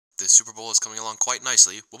Super Bowl is coming along quite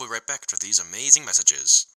nicely. We'll be right back after these amazing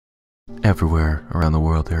messages. Everywhere around the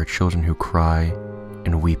world there are children who cry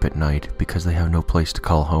and weep at night because they have no place to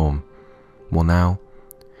call home. Well, now,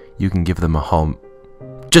 you can give them a home.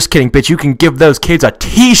 Just kidding, bitch. You can give those kids a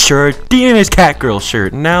t-shirt. DNA's Catgirl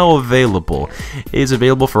shirt, now available. It is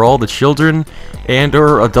available for all the children and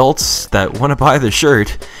or adults that want to buy the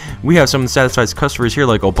shirt. We have some satisfied customers here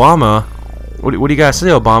like Obama. What do you guys say,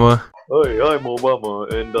 Obama? Hi, I'm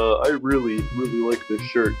Obama, and I really like this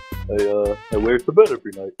shirt. I wear it to bed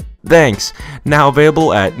every night. Thanks. Now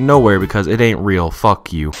available at nowhere because it ain't real.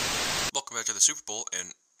 Fuck you. Welcome back to the Super Bowl,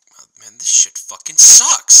 and man, this shit fucking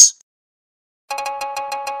sucks.